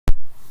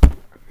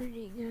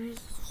Alrighty guys,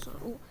 so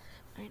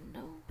I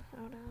know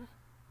how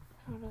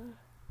to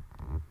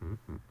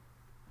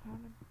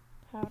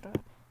how to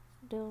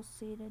still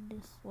see the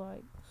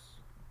dislikes.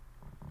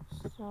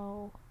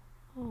 So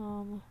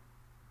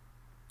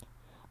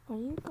what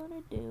you're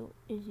gonna do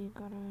is you're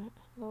gonna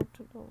go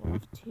to the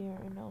left here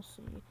and you'll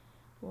see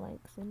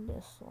likes and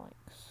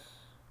dislikes.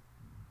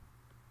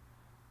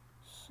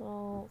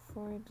 So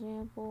for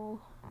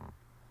example,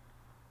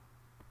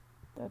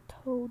 the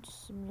Toad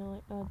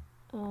Simulator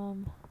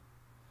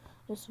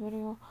this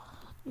video,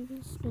 you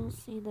can still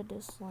see the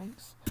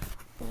dislikes,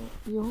 but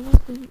the only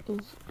thing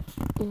is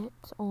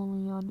it's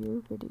only on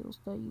your videos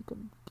that you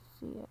can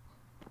see it,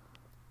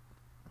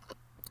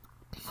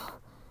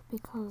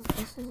 because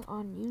this is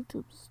on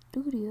YouTube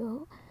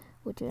Studio,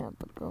 which you have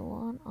to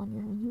go on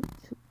your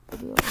YouTube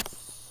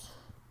videos,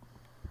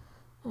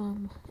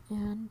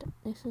 and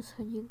this is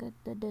how you get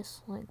the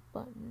dislike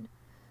button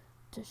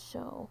to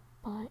show,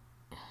 but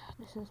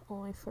this is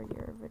only for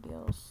your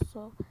videos,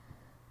 so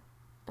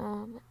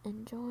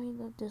enjoy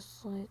the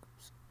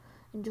dislikes,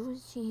 enjoy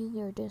seeing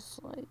your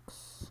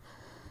dislikes.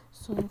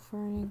 So for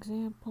an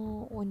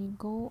example, when you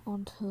go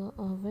onto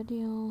a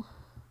video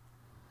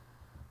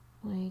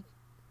like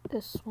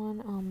this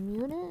one, I'll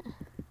mute it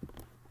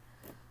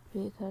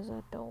because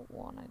I don't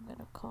want to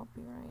get a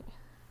copyright.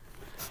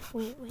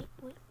 Wait,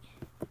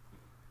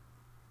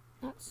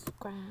 not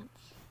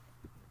scratch.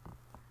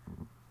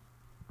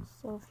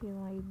 So if you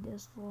like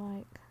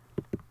dislike,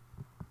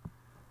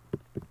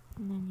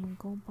 and then you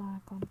go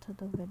back onto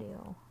the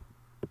video,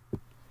 and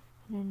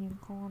then you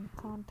go on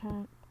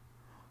content,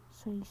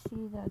 so you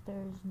see that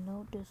there's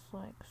no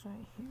dislikes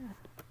right here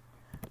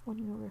when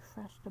you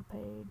refresh the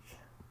page.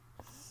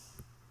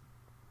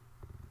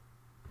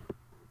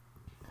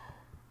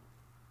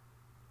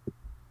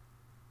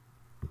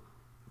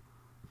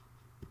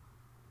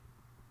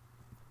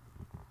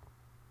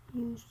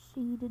 You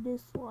see the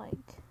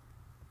dislike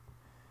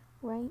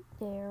right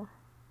there.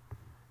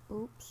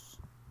 Oops.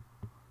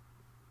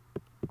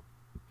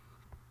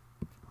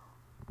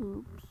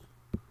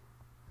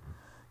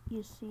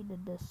 You see the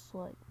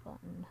dislike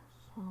button.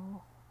 So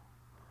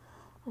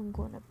I'm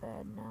going to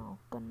bed now.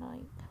 Good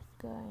night,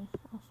 guys.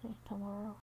 I'll see you tomorrow.